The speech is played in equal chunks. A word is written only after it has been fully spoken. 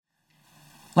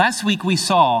Last week we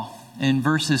saw in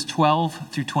verses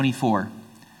 12 through 24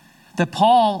 that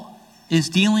Paul is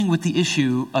dealing with the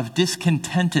issue of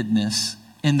discontentedness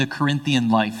in the Corinthian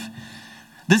life.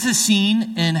 This is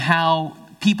seen in how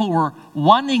people were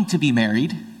wanting to be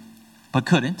married but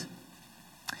couldn't,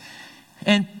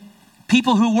 and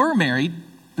people who were married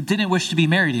but didn't wish to be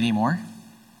married anymore.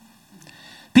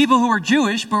 People who were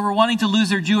Jewish but were wanting to lose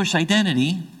their Jewish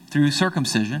identity through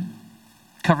circumcision,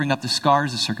 covering up the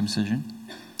scars of circumcision.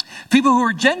 People who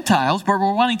were Gentiles but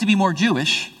were wanting to be more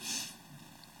Jewish.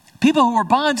 People who were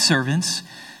bondservants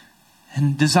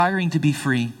and desiring to be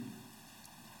free.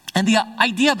 And the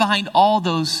idea behind all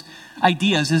those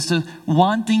ideas is the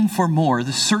wanting for more,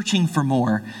 the searching for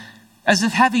more, as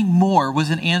if having more was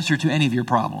an answer to any of your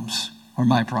problems or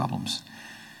my problems.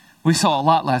 We saw a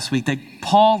lot last week that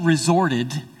Paul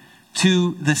resorted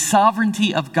to the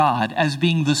sovereignty of God as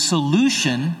being the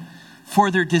solution for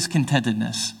their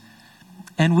discontentedness.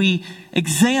 And we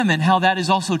examine how that is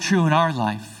also true in our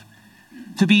life.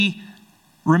 To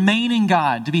remain in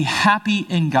God, to be happy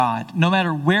in God, no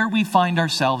matter where we find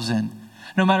ourselves in,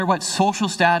 no matter what social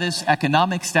status,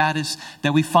 economic status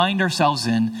that we find ourselves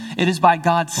in, it is by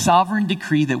God's sovereign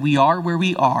decree that we are where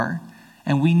we are,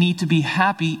 and we need to be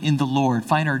happy in the Lord,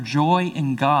 find our joy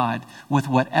in God with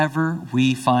whatever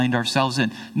we find ourselves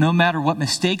in. No matter what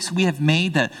mistakes we have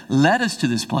made that led us to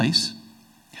this place,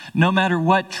 no matter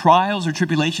what trials or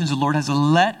tribulations the Lord has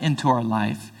let into our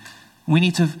life, we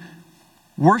need to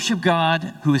worship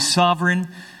God who is sovereign.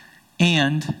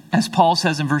 And as Paul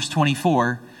says in verse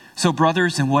 24, so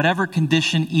brothers, in whatever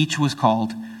condition each was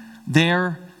called,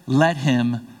 there let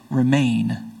him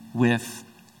remain with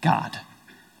God.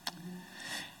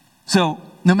 So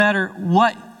no matter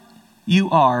what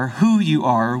you are, who you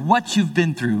are, what you've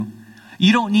been through,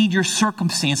 you don't need your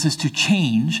circumstances to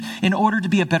change in order to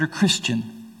be a better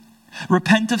Christian.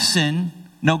 Repent of sin,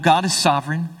 know God is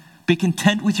sovereign, be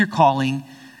content with your calling,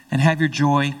 and have your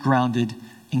joy grounded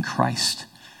in Christ.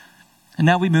 And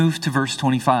now we move to verse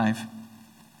 25.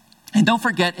 And don't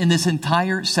forget, in this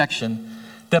entire section,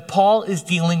 that Paul is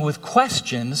dealing with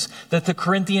questions that the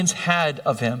Corinthians had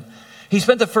of him. He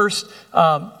spent the first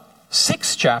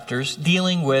 6 chapters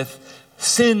dealing with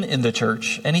sin in the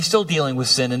church, and he's still dealing with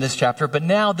sin in this chapter, but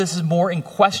now this is more in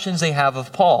questions they have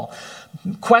of Paul.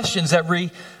 Questions that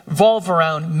revolve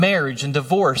around marriage and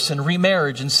divorce and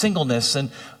remarriage and singleness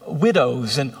and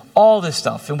widows and all this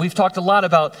stuff. And we've talked a lot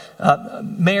about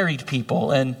married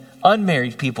people and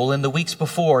unmarried people in the weeks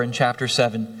before in chapter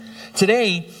 7.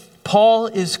 Today, Paul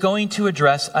is going to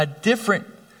address a different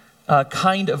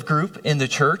kind of group in the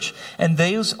church, and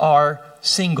those are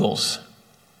singles.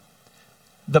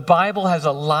 The Bible has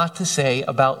a lot to say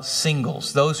about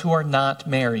singles, those who are not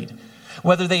married.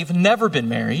 Whether they've never been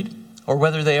married, or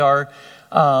whether they are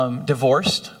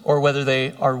divorced, or whether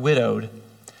they are widowed.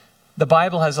 The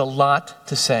Bible has a lot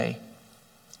to say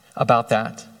about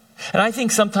that. And I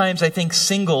think sometimes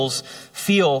singles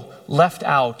feel left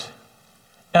out.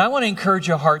 And I want to encourage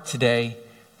your heart today,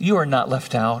 you are not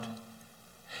left out.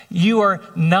 You are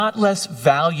not less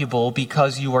valuable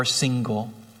because you are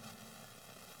single.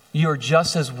 You are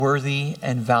just as worthy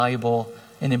and valuable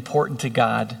and important to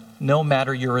God, no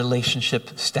matter your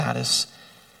relationship status.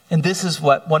 And this is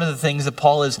one of the things that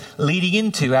Paul is leading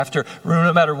into after,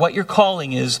 no matter what your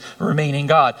calling is, remain in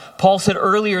God. Paul said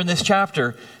earlier in this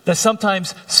chapter that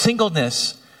sometimes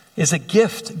singleness is a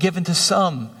gift given to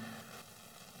some,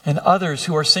 and others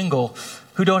who are single,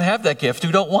 who don't have that gift,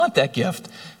 who don't want that gift,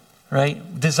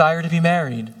 right? Desire to be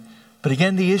married. But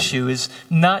again, the issue is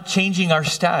not changing our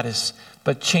status,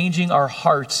 but changing our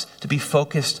hearts to be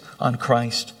focused on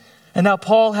Christ. And now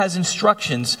Paul has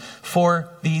instructions for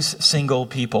these single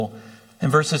people in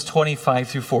verses 25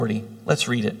 through 40. Let's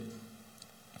read it.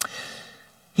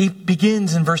 He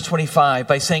begins in verse 25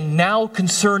 by saying, now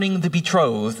concerning the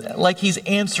betrothed, like he's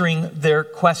answering their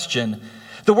question.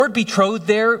 The word betrothed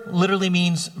there literally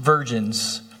means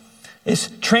virgins. It's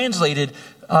translated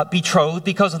betrothed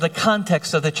because of the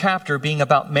context of the chapter being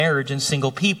about marriage and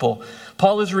single people.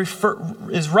 Paul is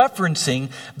referencing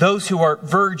those who are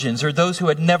virgins or those who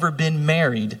had never been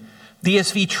married. The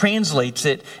ESV translates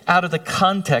it out of the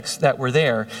context that were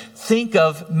there. Think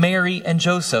of Mary and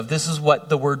Joseph. This is what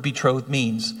the word betrothed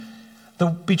means. The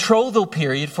betrothal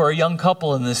period for a young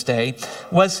couple in this day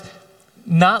was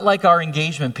not like our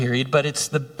engagement period, but it's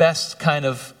the best kind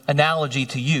of analogy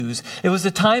to use. It was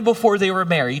the time before they were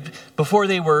married, before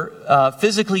they were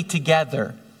physically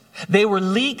together. They were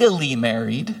legally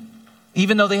married,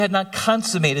 even though they had not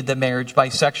consummated the marriage by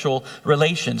sexual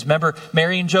relations. Remember,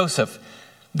 Mary and Joseph,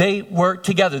 they were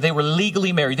together. They were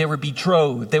legally married. They were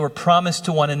betrothed. They were promised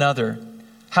to one another.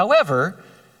 However,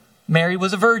 Mary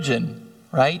was a virgin,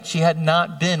 right? She had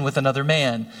not been with another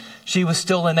man. She was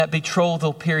still in that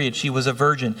betrothal period. She was a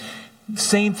virgin.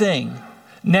 Same thing.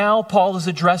 Now Paul is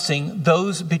addressing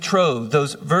those betrothed,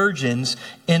 those virgins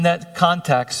in that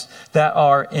context that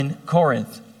are in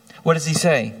Corinth. What does he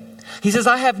say? He says,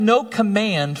 I have no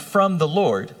command from the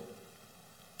Lord,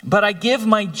 but I give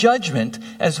my judgment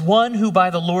as one who by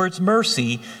the Lord's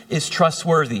mercy is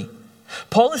trustworthy.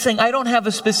 Paul is saying, I don't have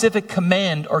a specific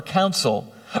command or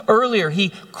counsel. Earlier,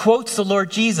 he quotes the Lord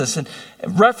Jesus and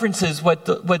references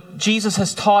what Jesus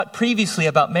has taught previously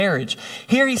about marriage.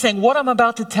 Here he's saying, what I'm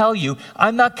about to tell you,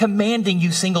 I'm not commanding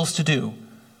you singles to do.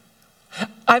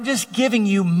 I'm just giving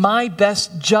you my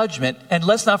best judgment. And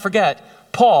let's not forget,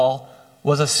 Paul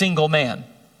was a single man.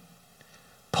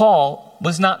 Paul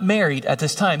was not married at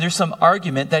this time. There's some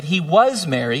argument that he was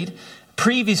married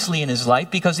previously in his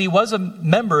life because he was a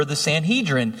member of the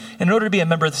Sanhedrin. And in order to be a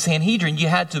member of the Sanhedrin, you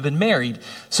had to have been married.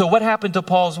 So what happened to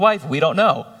Paul's wife? We don't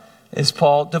know. Is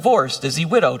Paul divorced? Is he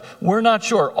widowed? We're not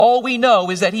sure. All we know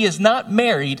is that he is not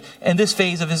married in this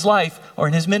phase of his life or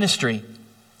in his ministry.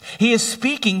 He is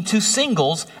speaking to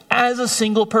singles as a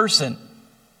single person.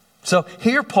 So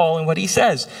hear Paul in what he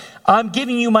says. I'm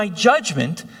giving you my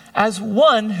judgment as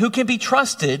one who can be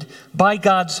trusted by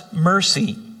God's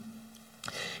mercy.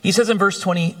 He says in verse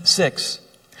 26,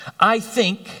 I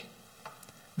think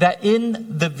that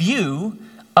in the view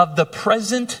of the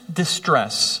present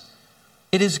distress,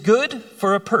 it is good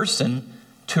for a person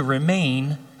to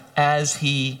remain as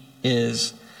he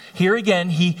is. Here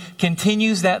again, he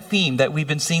continues that theme that we've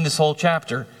been seeing this whole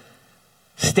chapter.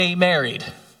 Stay married,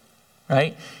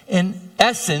 right? In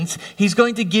essence, he's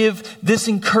going to give this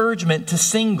encouragement to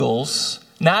singles,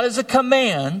 not as a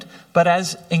command, but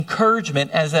as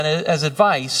encouragement, as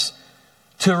advice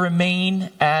to remain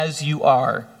as you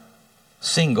are,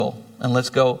 single. And let's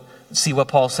go see what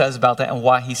Paul says about that and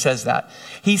why he says that.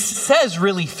 He says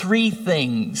really three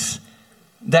things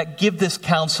that give this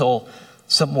counsel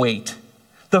some weight.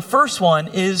 The first one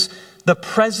is the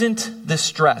present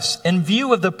distress. In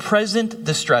view of the present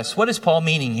distress, what is Paul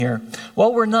meaning here?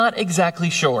 Well, we're not exactly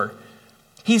sure.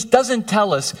 He doesn't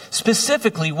tell us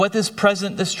specifically what this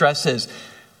present distress is.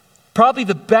 Probably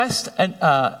the best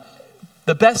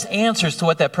answers to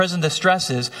what that present distress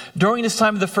is, during this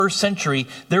time of the first century,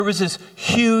 there was this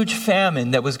huge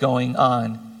famine that was going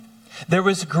on. There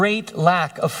was great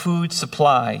lack of food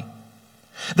supply.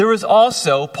 There was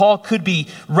also, Paul could be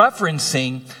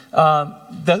referencing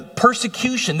the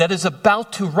persecution that is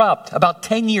about to erupt about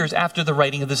 10 years after the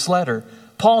writing of this letter.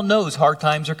 Paul knows hard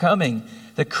times are coming,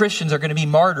 that Christians are going to be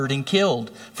martyred and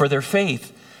killed for their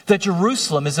faith, that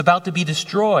Jerusalem is about to be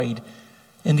destroyed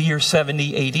in the year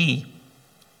 70 AD.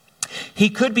 He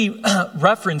could be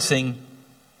referencing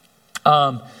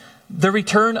the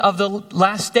return of the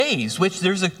last days, which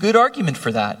there's a good argument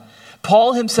for that.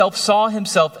 Paul himself saw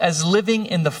himself as living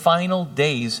in the final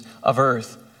days of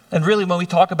earth. And really, when we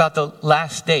talk about the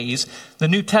last days, the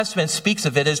New Testament speaks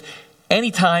of it as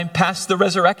any time past the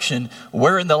resurrection,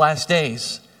 we're in the last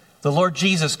days. The Lord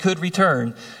Jesus could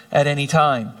return at any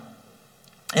time.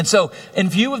 And so, in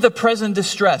view of the present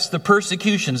distress, the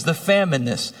persecutions, the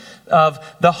famine-ness, of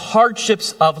the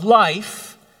hardships of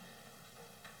life,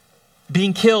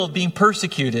 being killed, being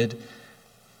persecuted,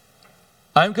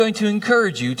 I'm going to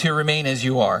encourage you to remain as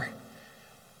you are.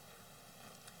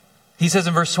 He says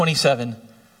in verse 27,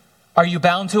 are you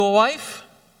bound to a wife?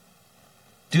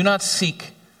 Do not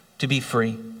seek to be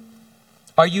free.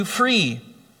 Are you free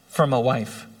from a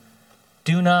wife?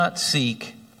 Do not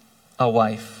seek a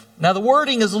wife. Now the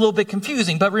wording is a little bit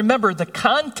confusing, but remember the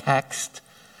context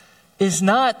is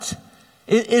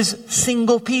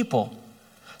single people.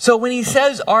 So when he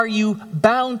says, are you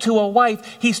bound to a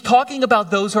wife, he's talking about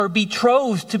those who are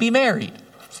betrothed to be married.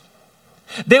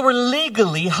 They were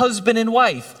legally husband and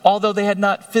wife, although they had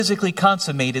not physically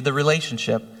consummated the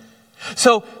relationship.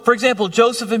 So, for example,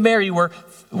 Joseph and Mary were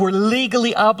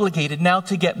legally obligated now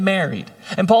to get married.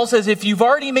 And Paul says, if you've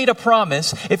already made a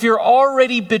promise, if you're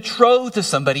already betrothed to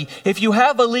somebody, if you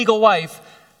have a legal wife,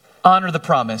 honor the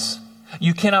promise.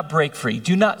 You cannot break free.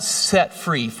 Do not set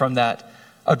free from that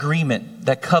agreement,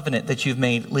 that covenant that you've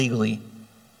made legally.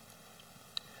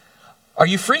 Are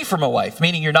you free from a wife?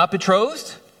 Meaning you're not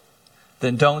betrothed?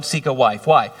 Then don't seek a wife.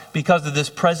 Why? Because of this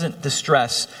present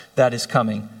distress that is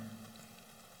coming.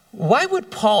 Why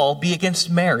would Paul be against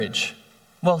marriage?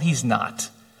 Well, he's not.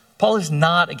 Paul is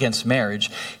not against marriage.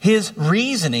 His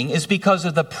reasoning is because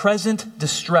of the present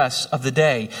distress of the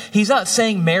day. He's not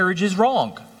saying marriage is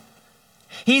wrong.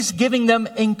 He's giving them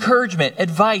encouragement,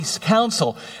 advice,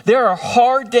 counsel. There are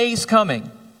hard days coming.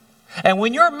 And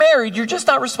when you're married, you're just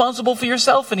not responsible for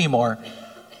yourself anymore.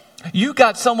 You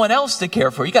got someone else to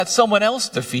care for. You got someone else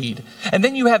to feed. And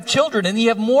then you have children and you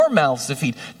have more mouths to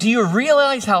feed. Do you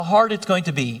realize how hard it's going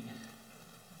to be?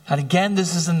 And again,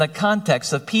 this is in the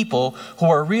context of people who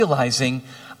are realizing,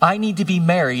 I need to be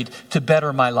married to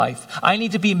better my life. I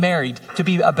need to be married to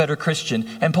be a better Christian.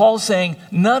 And Paul's saying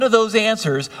none of those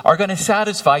answers are going to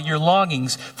satisfy your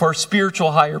longings for a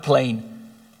spiritual higher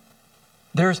plane.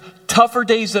 There's tougher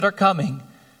days that are coming.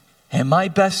 And my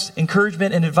best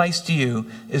encouragement and advice to you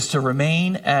is to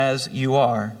remain as you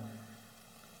are.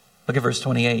 Look at verse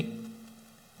 28.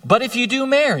 But if you do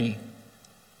marry,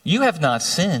 you have not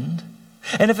sinned.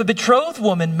 And if a betrothed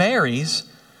woman marries,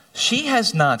 she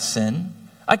has not sinned.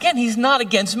 Again, he's not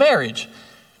against marriage.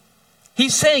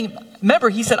 He's saying, remember,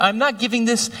 he said, I'm not giving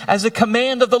this as a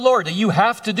command of the Lord that you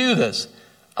have to do this.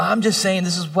 I'm just saying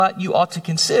this is what you ought to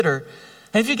consider.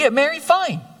 And if you get married,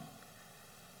 fine.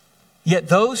 Yet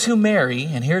those who marry,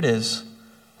 and here it is,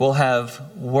 will have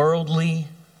worldly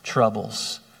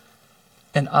troubles.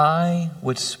 And I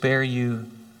would spare you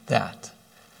that.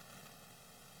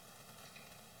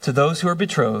 To those who are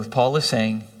betrothed, Paul is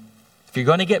saying, if you're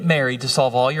going to get married to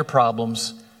solve all your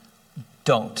problems,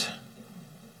 don't.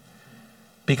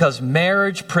 Because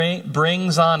marriage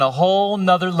brings on a whole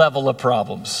nother level of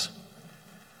problems.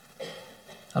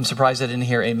 I'm surprised I didn't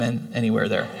hear amen anywhere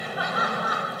there.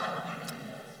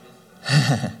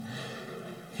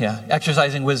 Yeah,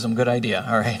 exercising wisdom, good idea.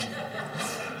 All right.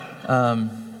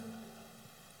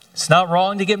 It's not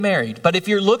wrong to get married. But if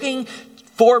you're looking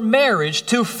for marriage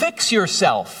to fix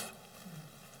yourself,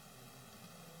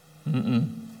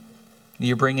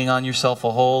 you're bringing on yourself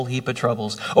a whole heap of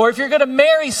troubles. Or if you're going to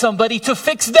marry somebody to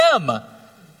fix them,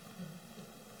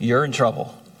 you're in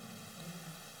trouble.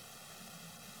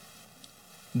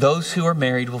 Those who are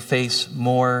married will face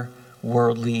more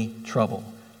worldly trouble.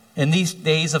 In these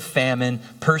days of famine,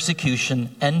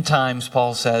 persecution, end times,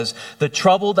 Paul says, the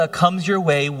trouble that comes your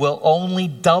way will only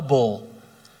double.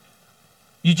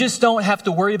 You just don't have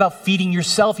to worry about feeding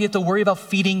yourself. You have to worry about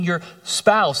feeding your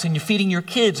spouse, and you're feeding your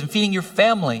kids and feeding your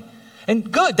family.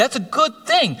 And good, that's a good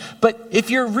thing. But if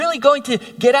you're really going to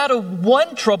get out of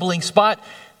one troubling spot,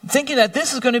 thinking that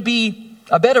this is going to be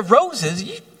a bed of roses,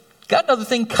 you got another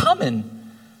thing coming.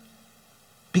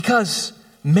 Because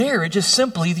marriage is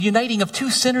simply the uniting of two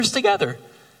sinners together.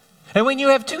 And when you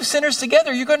have two sinners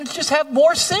together, you're going to just have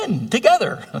more sin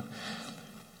together.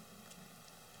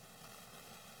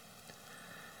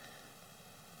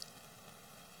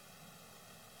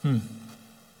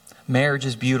 Marriage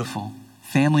is beautiful.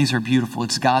 Families are beautiful.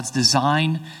 It's God's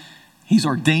design. He's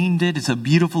ordained it. It's a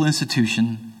beautiful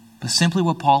institution. But simply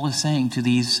what Paul is saying to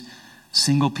these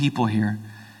single people here,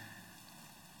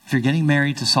 if you're getting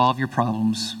married to solve your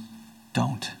problems,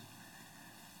 don't.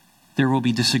 There will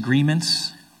be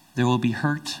disagreements. There will be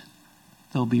hurt.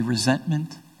 There will be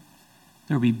resentment.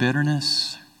 There will be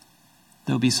bitterness.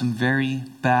 There will be some very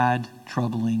bad,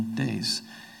 troubling days.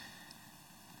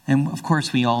 And of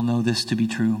course, we all know this to be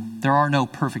true. There are no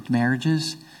perfect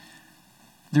marriages.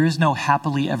 There is no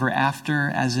happily ever after,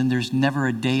 as in there's never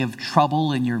a day of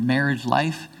trouble in your marriage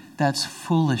life. That's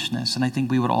foolishness, and I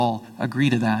think we would all agree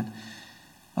to that.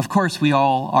 Of course, we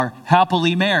all are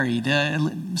happily married.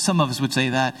 Some of us would say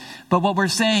that. But what we're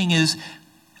saying is,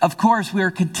 of course, we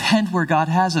are content where God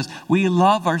has us. We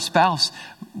love our spouse.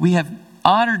 We have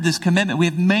honored this commitment. We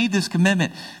have made this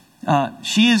commitment.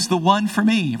 She is the one for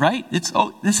me, right? That's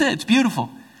it. It's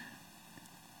beautiful.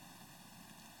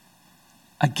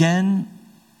 Again,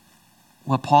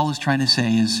 what Paul is trying to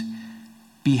say is,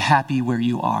 be happy where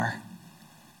you are.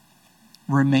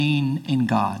 Remain in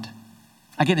God.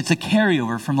 Again, it's a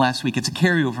carryover from last week. It's a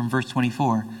carryover from verse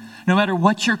 24. No matter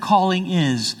what your calling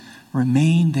is,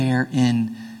 remain there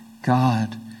in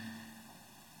God.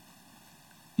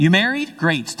 You married?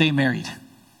 Great, stay married.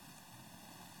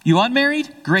 You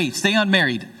unmarried? Great, stay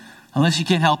unmarried. Unless you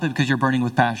can't help it because you're burning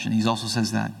with passion. He also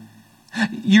says that.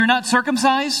 You're not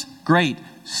circumcised? Great,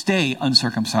 stay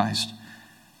uncircumcised.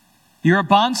 You're a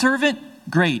bondservant?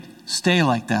 Great, stay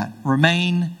like that.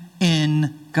 Remain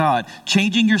in God.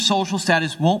 Changing your social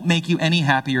status won't make you any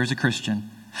happier as a Christian.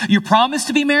 You're promised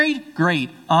to be married? Great.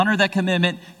 Honor that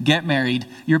commitment. Get married.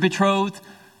 You're betrothed?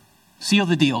 Seal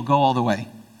the deal. Go all the way.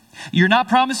 You're not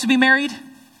promised to be married?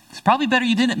 It's probably better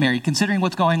you didn't marry, considering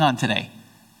what's going on today.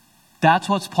 That's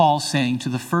what Paul's saying to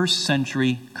the first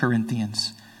century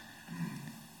Corinthians.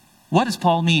 What does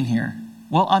Paul mean here?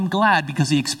 Well, I'm glad because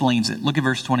he explains it. Look at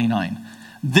verse 29.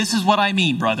 This is what I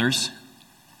mean, brothers.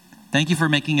 Thank you for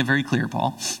making it very clear,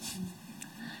 Paul.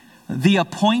 The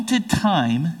appointed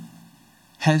time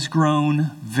has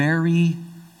grown very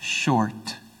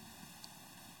short.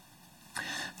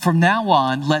 From now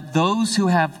on, let those who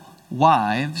have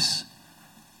wives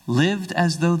lived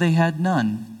as though they had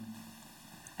none,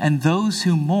 and those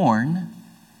who mourn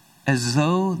as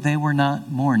though they were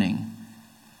not mourning,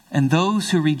 and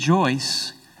those who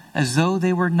rejoice as though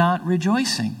they were not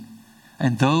rejoicing,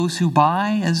 and those who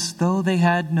buy as though they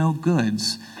had no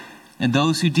goods, and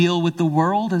those who deal with the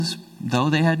world as though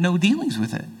they had no dealings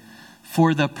with it.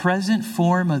 For the present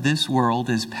form of this world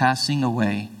is passing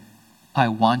away. I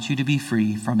want you to be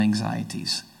free from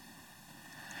anxieties.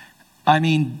 I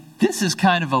mean, this is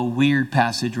kind of a weird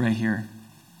passage right here,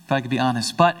 if I could be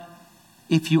honest. But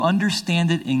if you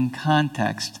understand it in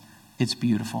context, it's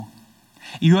beautiful.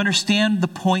 You understand the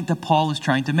point that Paul is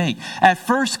trying to make. At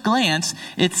first glance,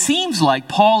 it seems like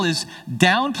Paul is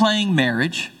downplaying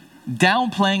marriage,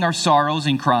 downplaying our sorrows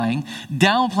and crying,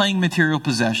 downplaying material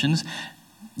possessions,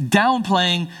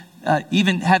 downplaying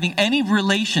even having any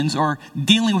relations or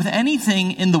dealing with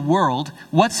anything in the world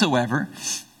whatsoever,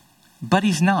 but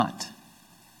he's not.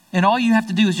 And all you have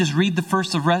to do is just read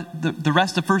the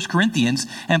rest of 1 Corinthians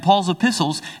and Paul's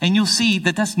epistles, and you'll see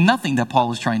that that's nothing that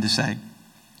Paul is trying to say.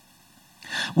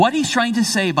 What he's trying to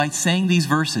say by saying these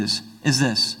verses is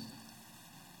this: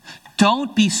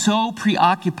 don't be so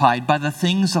preoccupied by the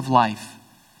things of life,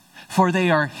 for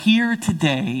they are here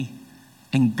today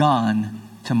and gone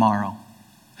tomorrow.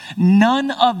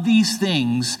 None of these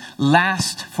things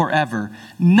last forever.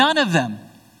 None of them.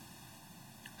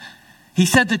 He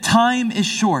said the time is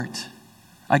short.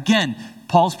 Again,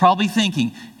 Paul's probably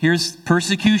thinking, here's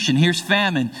persecution, here's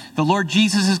famine. The Lord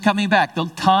Jesus is coming back. The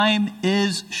time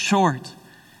is short.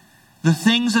 The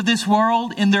things of this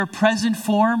world in their present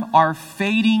form are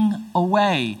fading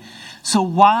away. So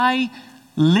why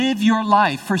live your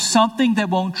life for something that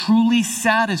won't truly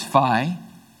satisfy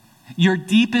your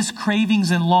deepest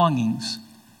cravings and longings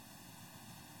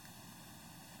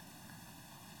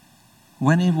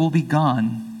when it will be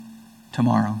gone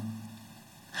tomorrow?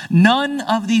 None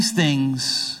of these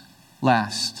things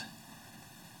last.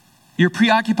 You're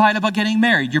preoccupied about getting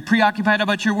married. You're preoccupied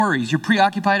about your worries. You're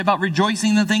preoccupied about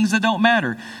rejoicing in the things that don't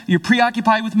matter. You're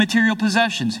preoccupied with material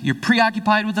possessions. You're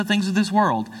preoccupied with the things of this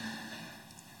world.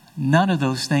 None of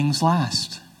those things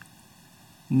last.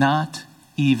 Not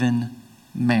even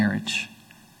marriage.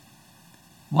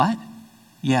 What?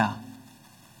 Yeah.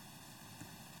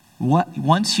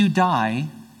 Once you die,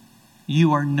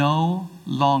 you are no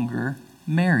longer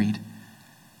married.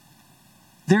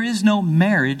 There is no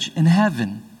marriage in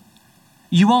heaven.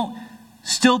 You won't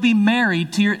still be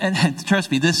married to your, and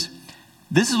trust me, this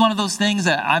is one of those things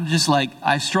that I'm just like,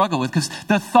 I struggle with, because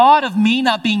the thought of me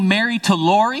not being married to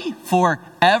Lori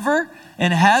forever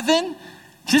in heaven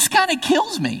just kind of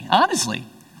kills me, honestly.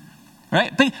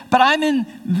 Right? But I'm in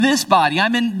this body.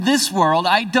 I'm in this world.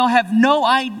 I don't have no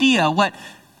idea what...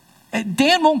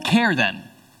 Dan won't care then,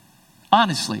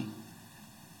 honestly.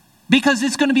 Because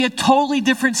it's going to be a totally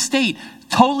different state,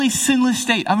 totally sinless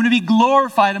state. I'm going to be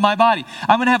glorified in my body.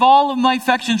 I'm going to have all of my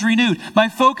affections renewed. My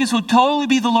focus will totally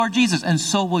be the Lord Jesus, and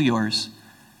so will yours.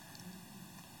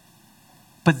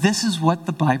 But this is what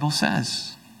the Bible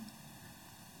says.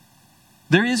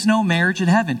 There is no marriage in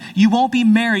heaven. You won't be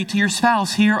married to your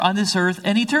spouse here on this earth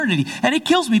in eternity. And it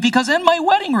kills me because in my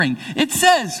wedding ring, it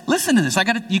says, listen to this.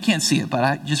 You can't see it,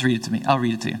 but just read it to me. I'll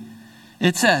read it to you.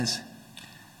 It says,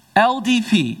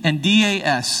 LDP and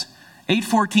DAS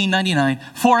 814.99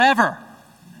 forever.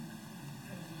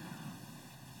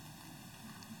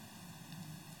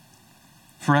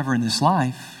 Forever in this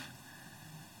life,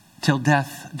 till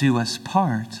death do us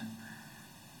part.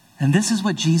 And this is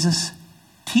what Jesus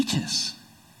teaches.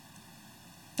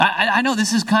 I know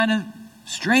this is kind of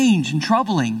strange and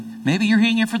troubling. Maybe you're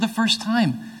hearing it for the first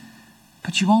time.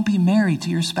 But you won't be married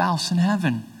to your spouse in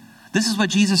heaven. This is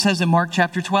what Jesus says in Mark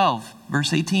chapter 12,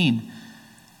 verse 18.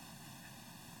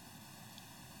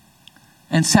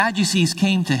 And Sadducees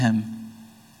came to him,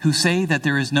 who say that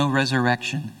there is no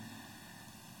resurrection.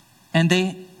 And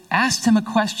they asked him a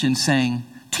question, saying,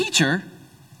 Teacher,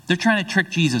 they're trying to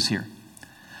trick Jesus here.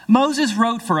 Moses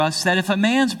wrote for us that if a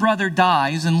man's brother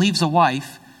dies and leaves a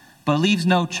wife, but leaves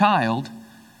no child,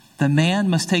 the man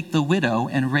must take the widow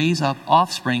and raise up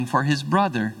offspring for his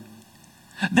brother.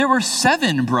 There were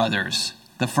 7 brothers.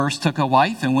 The first took a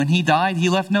wife, and when he died, he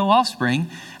left no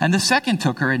offspring. And the second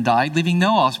took her and died, leaving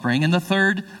no offspring. And the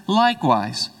third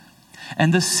likewise.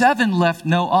 And the 7 left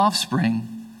no offspring.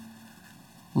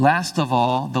 Last of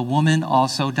all, the woman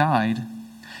also died.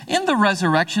 In the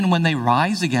resurrection, when they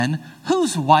rise again,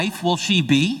 whose wife will she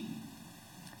be?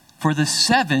 For the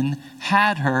 7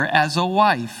 had her as a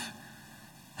wife.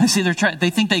 I see they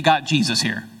think they got Jesus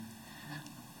here.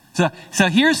 So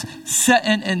here's,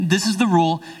 and this is the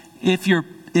rule. If your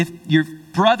if your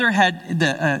brother had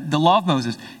the law of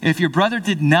Moses, if your brother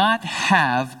did not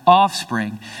have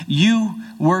offspring, you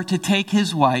were to take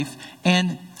his wife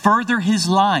and further his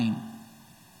line.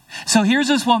 So here's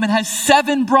this woman has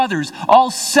 7 brothers, all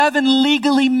 7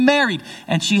 legally married,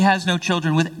 and she has no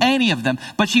children with any of them,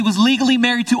 but she was legally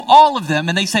married to all of them.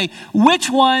 And they say, which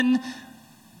one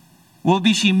will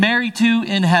be she married to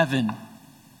in heaven?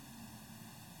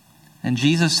 And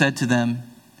Jesus said to them,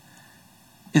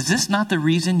 is this not the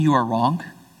reason you are wrong?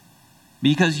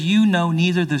 Because you know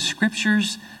neither the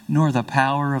scriptures nor the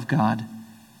power of God.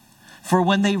 For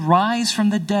when they rise from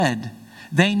the dead,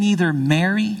 they neither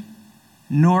marry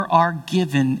nor are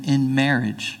given in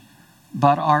marriage,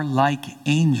 but are like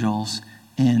angels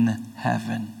in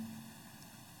heaven.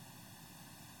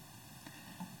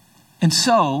 And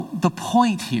so, the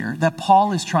point here that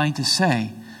Paul is trying to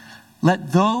say,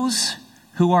 let those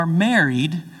who are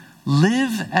married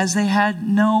live as they had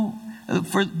no,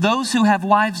 for those who have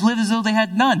wives, live as though they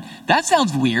had none. That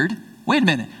sounds weird. Wait a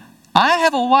minute. I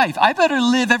have a wife. I better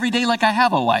live every day like I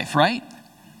have a wife, right?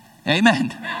 Amen.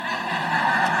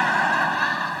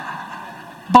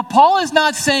 But Paul is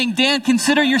not saying, Dan,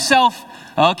 consider yourself,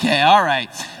 okay, all right.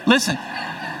 Listen,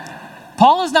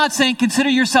 Paul is not saying consider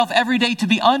yourself every day to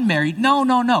be unmarried.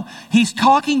 No. He's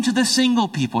talking to the single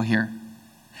people here.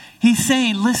 He's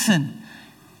saying, listen,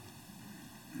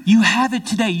 you have it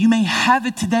today. You may have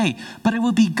it today, but it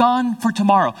will be gone for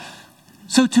tomorrow.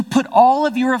 So to put all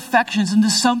of your affections into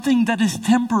something that is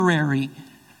temporary,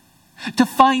 to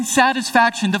find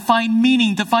satisfaction, to find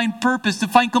meaning, to find purpose, to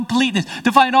find completeness,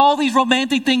 to find all these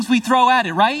romantic things we throw at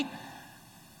it, right?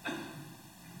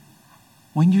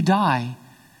 When you die,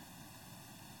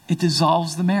 it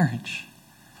dissolves the marriage.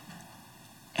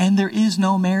 And there is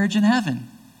no marriage in heaven.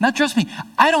 Now, trust me,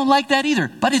 I don't like that either,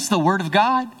 but it's the Word of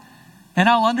God. And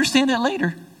I'll understand it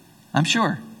later, I'm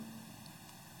sure.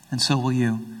 And so will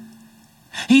you.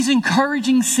 He's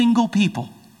encouraging single people.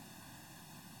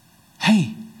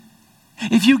 Hey,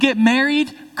 if you get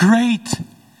married, great.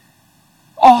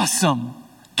 Awesome.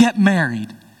 Get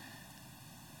married.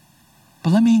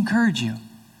 But let me encourage you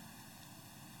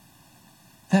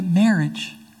that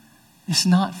marriage is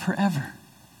not forever.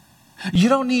 You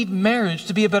don't need marriage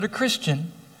to be a better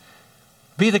Christian.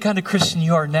 Be the kind of Christian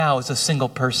you are now as a single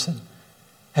person,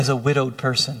 as a widowed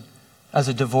person, as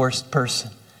a divorced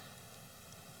person.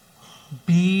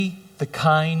 Be the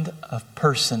kind of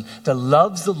person that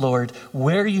loves the Lord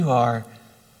where you are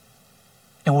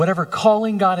and whatever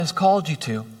calling God has called you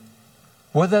to,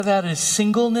 whether that is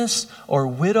singleness or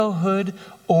widowhood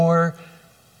or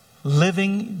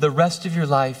living the rest of your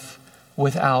life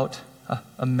without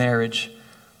a marriage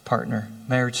partner,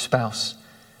 marriage spouse.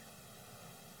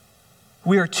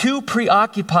 We are too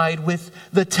preoccupied with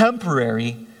the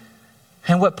temporary.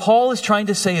 And what Paul is trying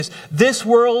to say is this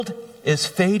world is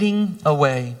fading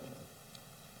away.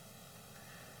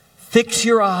 Fix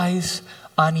your eyes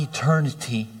on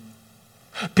eternity.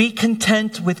 Be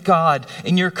content with God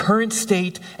in your current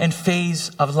state and phase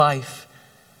of life.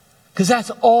 Because that's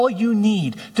all you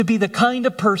need to be the kind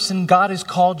of person God has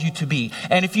called you to be.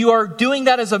 And if you are doing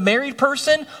that as a married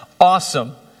person,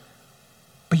 awesome.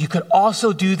 But you could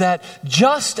also do that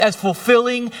just as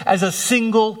fulfilling as a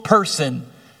single person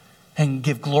and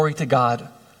give glory to God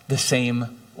the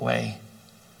same way.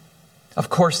 Of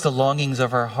course, the longings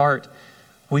of our heart,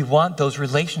 we want those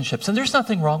relationships. And there's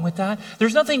nothing wrong with that.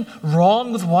 There's nothing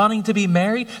wrong with wanting to be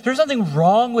married. There's nothing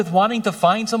wrong with wanting to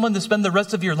find someone to spend the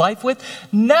rest of your life with.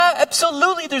 No,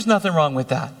 absolutely there's nothing wrong with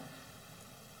that.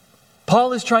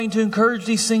 Paul is trying to encourage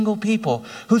these single people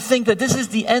who think that this is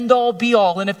the end-all,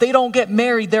 be-all, and if they don't get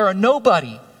married, they're a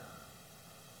nobody.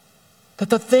 That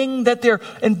the thing that they're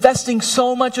investing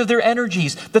so much of their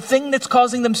energies, the thing that's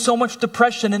causing them so much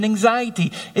depression and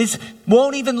anxiety,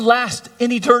 won't even last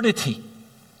in eternity.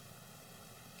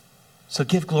 So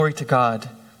give glory to God.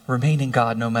 Remain in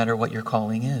God no matter what your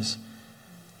calling is.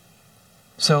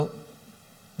 So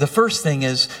the first thing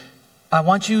is, I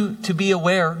want you to be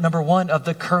aware, number one, of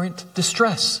the current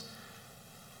distress.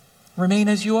 Remain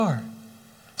as you are.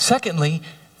 Secondly,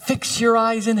 fix your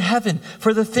eyes in heaven,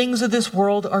 for the things of this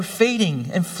world are fading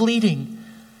and fleeting.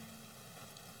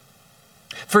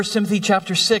 1 Timothy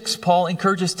chapter 6, Paul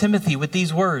encourages Timothy with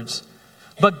these words.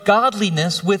 But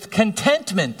godliness with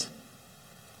contentment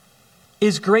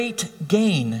is great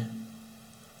gain.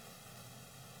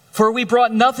 For we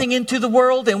brought nothing into the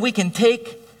world, and we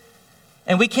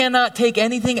cannot take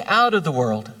anything out of the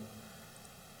world.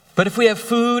 But if we have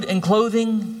food and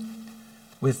clothing,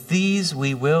 with these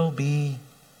we will be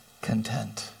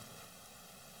content.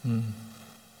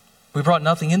 We brought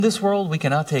nothing in this world, we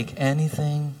cannot take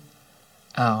anything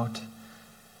out.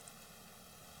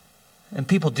 And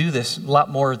people do this a lot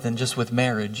more than just with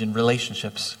marriage and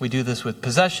relationships. We do this with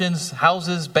possessions,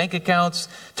 houses, bank accounts,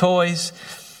 toys,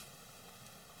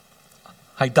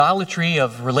 idolatry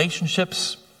of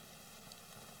relationships.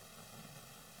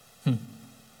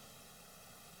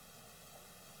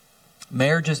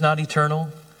 Marriage is not eternal.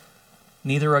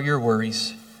 Neither are your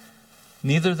worries.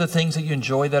 Neither the things that you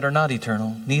enjoy that are not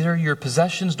eternal. Neither your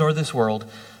possessions nor this world.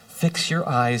 Fix your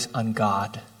eyes on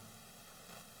God.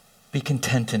 Be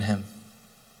content in Him.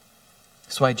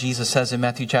 That's why Jesus says in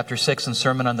Matthew chapter 6 in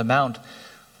Sermon on the Mount,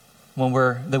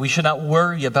 that we should not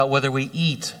worry about whether we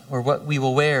eat or what we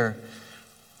will wear.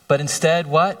 But instead,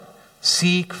 what?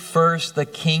 Seek first the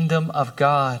kingdom of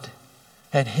God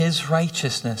and His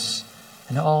righteousness,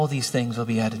 and all these things will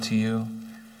be added to you.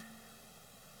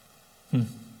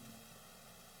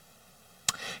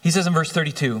 He says in verse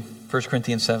 32, 1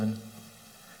 Corinthians 7,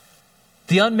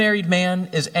 the unmarried man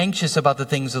is anxious about the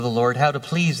things of the Lord, how to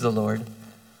please the Lord.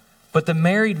 But the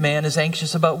married man is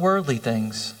anxious about worldly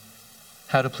things,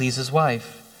 how to please his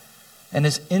wife. And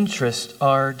his interests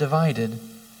are divided.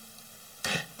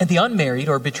 And the unmarried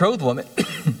or betrothed woman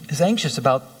is anxious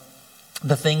about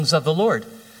the things of the Lord,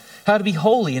 how to be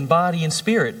holy in body and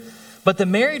spirit. But the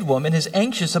married woman is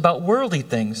anxious about worldly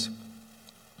things,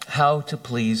 how to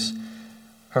please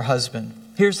her husband.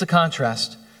 Here's the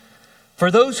contrast.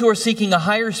 For those who are seeking a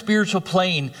higher spiritual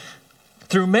plane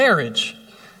through marriage,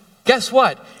 guess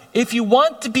what? If you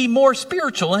want to be more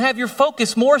spiritual and have your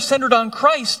focus more centered on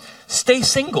Christ, stay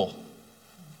single.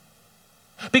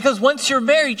 Because once you're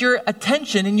married, your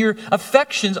attention and your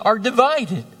affections are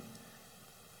divided.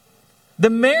 The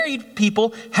married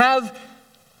people have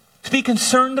to be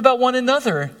concerned about one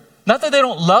another. Not that they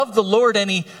don't love the Lord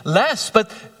any less,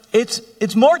 but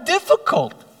it's more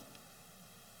difficult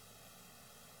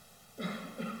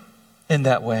in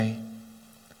that way.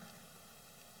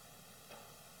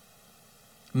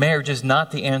 Marriage is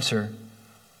not the answer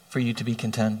for you to be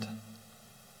content.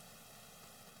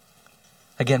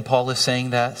 Again, Paul is saying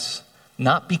this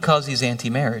not because he's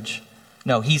anti-marriage.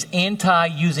 No, he's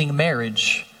anti-using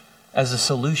marriage as a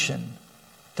solution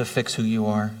to fix who you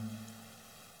are.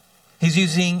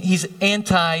 He's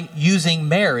anti-using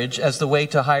marriage as the way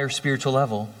to a higher spiritual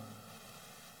level.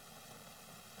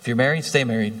 If you're married, stay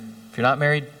married. If you're not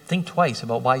married, think twice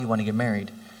about why you want to get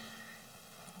married.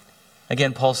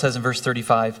 Again, Paul says in verse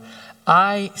 35,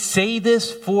 I say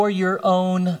this for your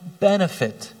own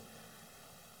benefit,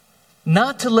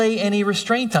 not to lay any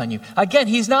restraint on you. Again,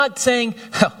 he's not saying,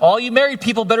 all you married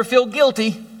people better feel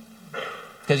guilty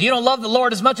because you don't love the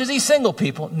Lord as much as these single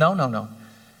people. No.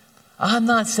 I'm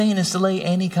not saying this to lay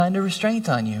any kind of restraint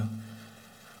on you,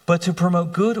 but to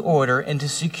promote good order and to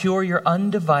secure your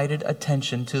undivided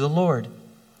attention to the Lord.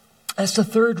 That's the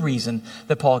third reason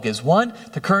that Paul gives. One,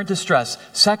 the current distress.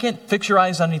 Second, fix your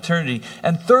eyes on eternity.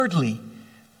 And thirdly,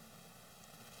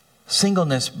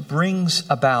 singleness brings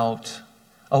about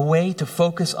a way to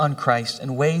focus on Christ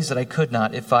in ways that I could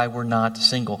not if I were not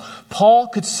single. Paul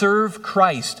could serve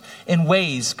Christ in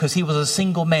ways, because he was a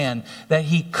single man, that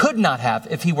he could not have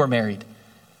if he were married.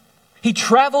 He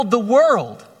traveled the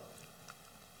world,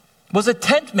 was a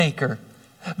tent maker,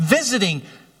 visiting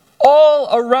all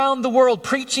around the world,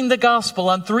 preaching the gospel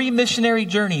on 3 missionary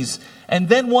journeys, and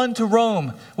then one to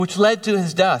Rome, which led to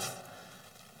his death.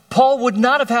 Paul would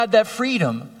not have had that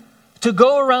freedom to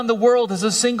go around the world as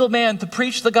a single man to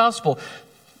preach the gospel,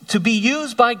 to be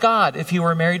used by God if he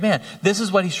were a married man. This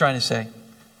is what he's trying to say.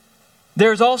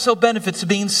 There's also benefits to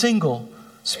being single,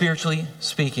 spiritually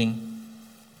speaking.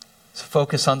 So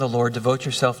focus on the Lord, devote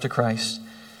yourself to Christ.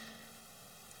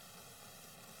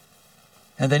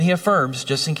 And then he affirms,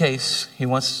 just in case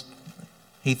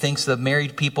he thinks the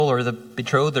married people or the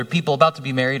betrothed or people about to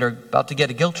be married are about to get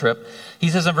a guilt trip. He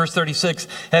says in verse 36,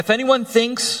 if anyone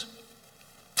thinks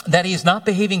that he is not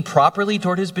behaving properly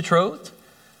toward his betrothed,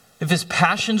 if his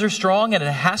passions are strong, and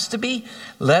it has to be,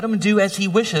 let him do as he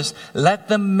wishes. Let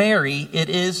them marry. It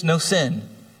is no sin.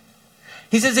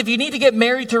 He says if you need to get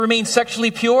married to remain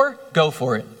sexually pure, go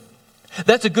for it.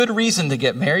 That's a good reason to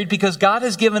get married, because God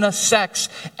has given us sex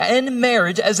and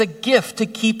marriage as a gift to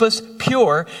keep us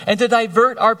pure and to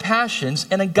divert our passions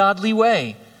in a godly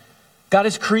way. God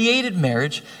has created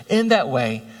marriage in that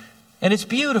way, and it's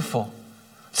beautiful.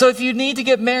 So if you need to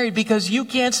get married because you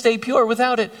can't stay pure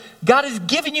without it, God has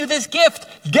given you this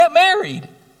gift. Get married.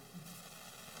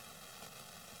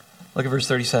 Look at verse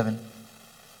 37.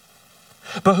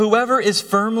 But whoever is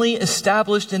firmly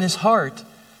established in his heart,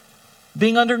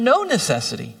 being under no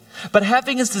necessity, but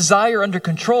having his desire under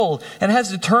control, and has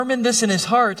determined this in his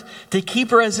heart to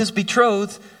keep her as his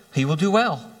betrothed, he will do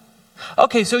well.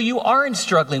 Okay, so you aren't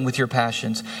struggling with your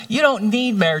passions. You don't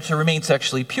need marriage to remain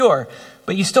sexually pure,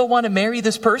 but you still want to marry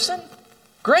this person?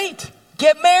 Great.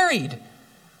 Get married.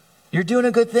 You're doing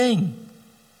a good thing.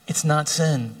 It's not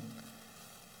sin.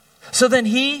 So then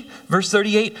he, verse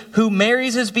 38, who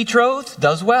marries his betrothed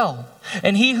does well.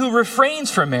 And he who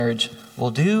refrains from marriage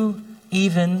will do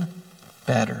even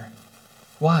better.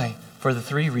 Why? For the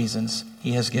 3 reasons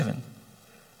he has given.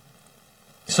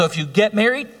 So if you get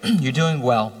married, you're doing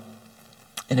well.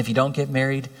 And if you don't get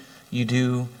married, you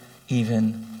do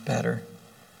even better.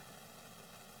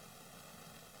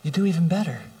 You do even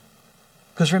better.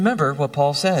 Because remember what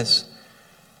Paul says.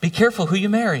 Be careful who you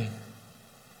marry.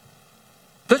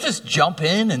 Don't just jump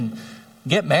in and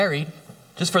get married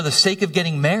just for the sake of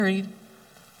getting married.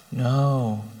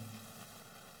 No.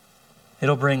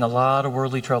 It'll bring a lot of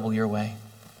worldly trouble your way.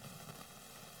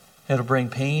 It'll bring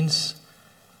pains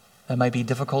that might be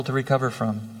difficult to recover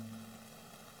from.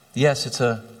 Yes, it's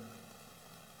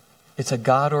a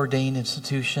God-ordained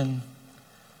institution,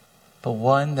 but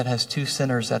one that has 2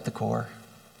 sinners at the core.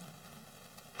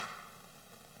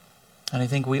 And I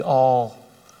think we all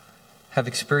have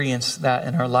experienced that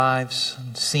in our lives,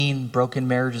 and seen broken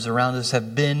marriages around us,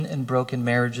 have been in broken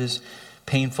marriages,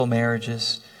 painful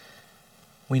marriages.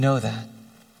 We know that.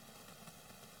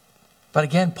 But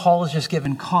again, Paul has just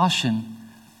given caution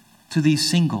to these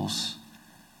singles.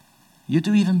 You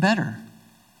do even better.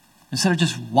 Instead of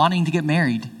just wanting to get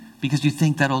married because you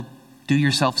think that'll do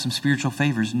yourself some spiritual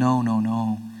favors.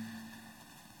 No.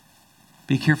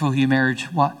 Be careful who you marry.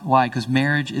 Why? Because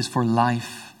marriage is for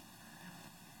life.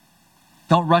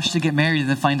 Don't rush to get married and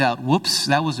then find out, whoops,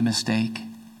 that was a mistake.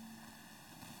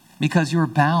 Because you're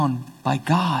bound by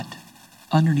God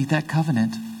underneath that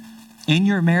covenant. In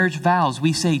your marriage vows,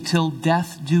 we say, till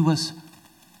death do us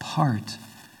part.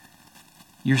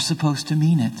 You're supposed to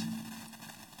mean it.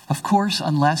 Of course,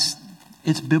 unless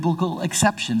it's biblical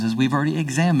exceptions, as we've already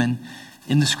examined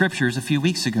in the scriptures a few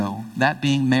weeks ago. That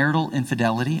being marital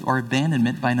infidelity or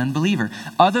abandonment by an unbeliever.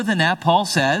 Other than that, Paul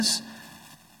says,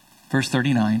 verse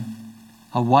 39,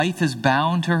 a wife is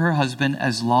bound to her husband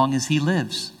as long as he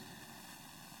lives.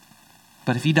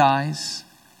 But if he dies,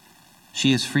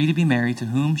 she is free to be married to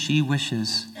whom she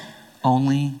wishes,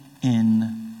 only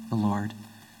in the Lord.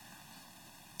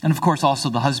 And of course, also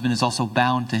the husband is also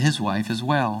bound to his wife as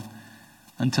well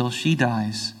until she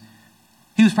dies.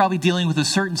 He was probably dealing with a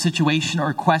certain situation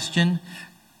or question.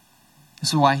 This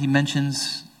is why he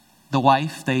mentions the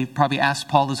wife. They probably asked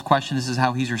Paul this question. This is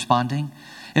how he's responding.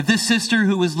 If this sister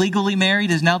who was legally married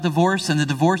is now divorced and the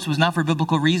divorce was not for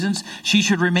biblical reasons, she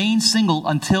should remain single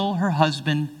until her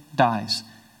husband dies.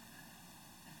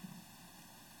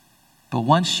 But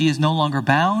once she is no longer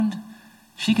bound,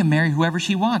 she can marry whoever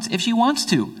she wants, if she wants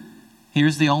to.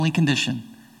 Here's the only condition.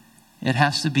 It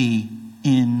has to be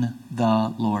in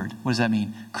the Lord. What does that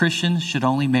mean? Christians should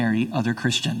only marry other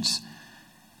Christians.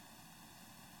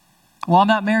 Well, I'm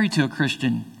not married to a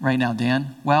Christian right now,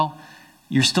 Dan. Well,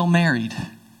 you're still married.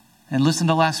 And listen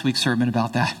to last week's sermon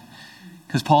about that,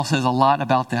 because Paul says a lot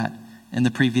about that in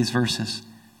the previous verses.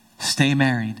 Stay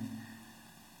married.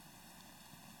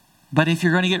 But if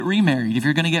you're going to get remarried, if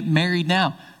you're going to get married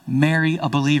now, marry a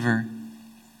believer.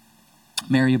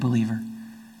 Marry a believer.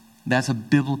 That's a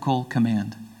biblical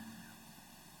command.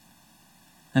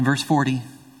 And verse 40,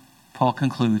 Paul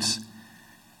concludes,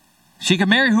 she can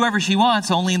marry whoever she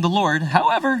wants, only in the Lord.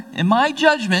 However, in my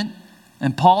judgment,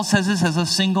 and Paul says this as a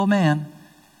single man,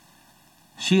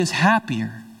 she is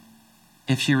happier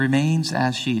if she remains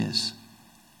as she is,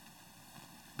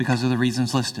 because of the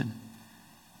reasons listed.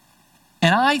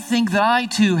 And I think that I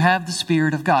too have the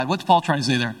Spirit of God. What's Paul trying to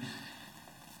say there?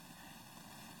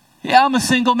 Yeah, I'm a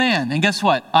single man. And guess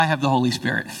what? I have the Holy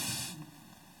Spirit.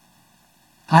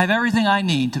 I have everything I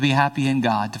need to be happy in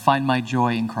God, to find my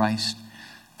joy in Christ,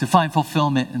 to find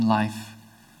fulfillment in life.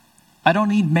 I don't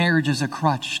need marriage as a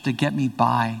crutch to get me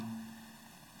by.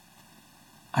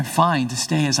 I'm fine to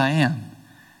stay as I am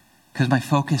because my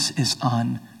focus is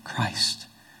on Christ.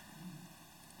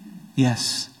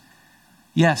 Yes,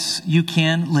 you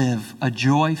can live a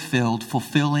joy-filled,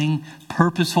 fulfilling,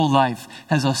 purposeful life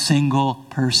as a single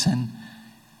person.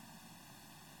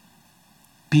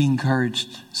 Be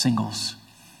encouraged, singles.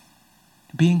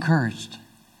 Be encouraged.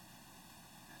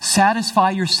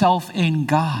 Satisfy yourself in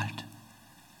God.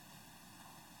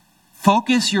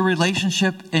 Focus your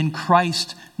relationship in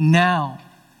Christ now,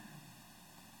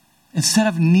 instead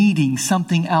of needing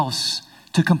something else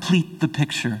to complete the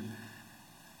picture.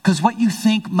 Because what you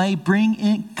think may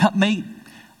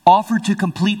offer to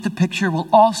complete the picture will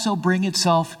also bring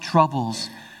itself troubles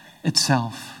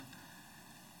itself.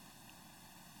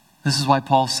 This is why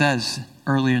Paul says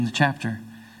earlier in the chapter,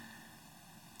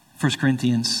 1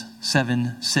 Corinthians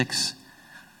 7:6.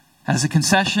 As a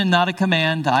concession, not a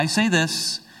command, I say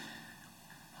this: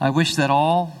 I wish that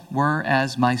all were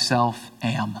as myself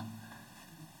am.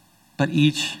 But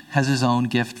each has his own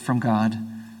gift from God,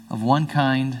 of one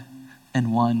kind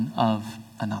and one of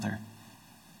another.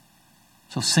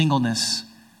 So singleness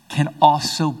can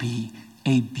also be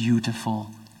a beautiful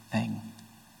thing.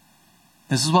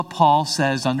 This is what Paul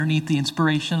says underneath the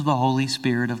inspiration of the Holy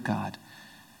Spirit of God.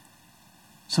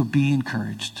 So be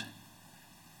encouraged.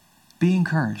 Be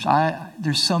encouraged.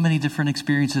 There's so many different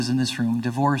experiences in this room.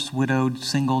 Divorced, widowed,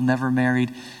 single, never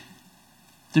married.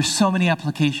 There's so many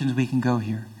applications we can go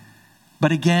here.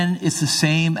 But again, it's the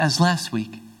same as last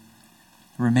week.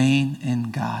 Remain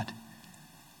in God.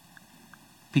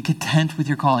 Be content with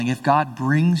your calling. If God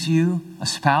brings you a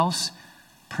spouse,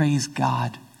 praise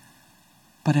God.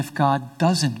 But if God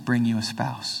doesn't bring you a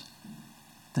spouse,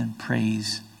 then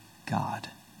praise God.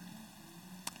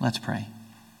 Let's pray.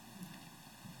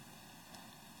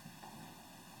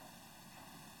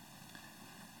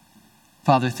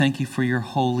 Father, thank you for your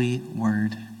holy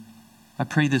word. I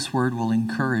pray this word will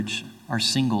encourage our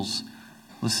singles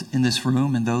in this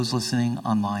room and those listening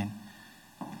online.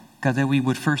 God, that we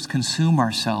would first consume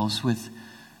ourselves with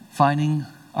finding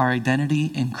our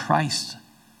identity in Christ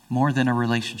more than a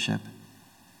relationship.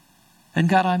 And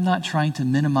God, I'm not trying to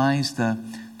minimize the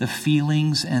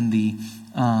feelings and the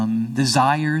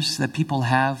desires that people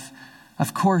have.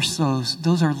 Of course,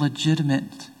 those are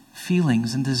legitimate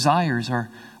feelings, and desires are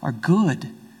good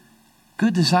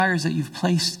desires that you've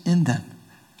placed in them.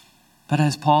 But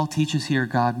as Paul teaches here,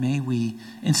 God, may we,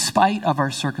 in spite of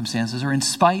our circumstances or in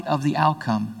spite of the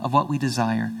outcome of what we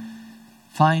desire,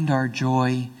 find our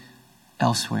joy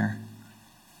elsewhere.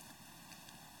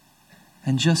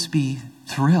 And just be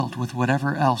thrilled with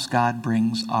whatever else God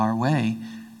brings our way,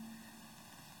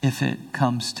 if it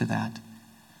comes to that.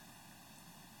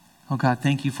 Oh God,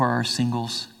 thank you for our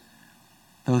singles,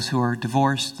 those who are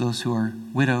divorced, those who are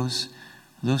widows,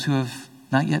 those who have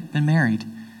not yet been married.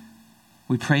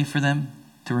 We pray for them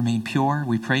to remain pure.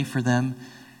 We pray for them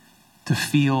to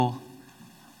feel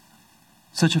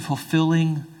such a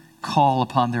fulfilling call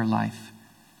upon their life.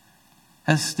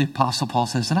 As the Apostle Paul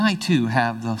says, and I too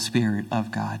have the Spirit of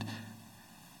God.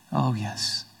 Oh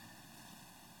yes.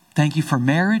 Thank you for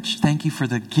marriage. Thank you for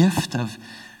the gift of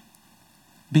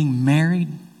being married.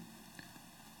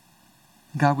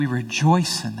 God, we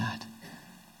rejoice in that.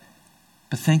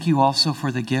 But thank you also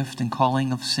for the gift and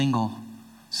calling of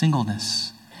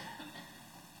singleness.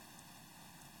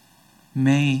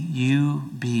 May you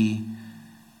be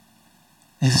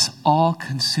this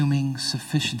all-consuming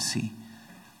sufficiency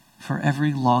for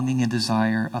every longing and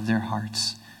desire of their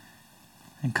hearts.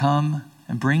 And come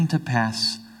and bring to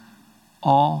pass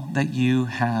all that you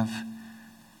have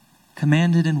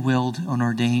commanded and willed and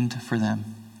ordained for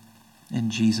them. In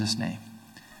Jesus' name,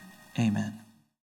 amen.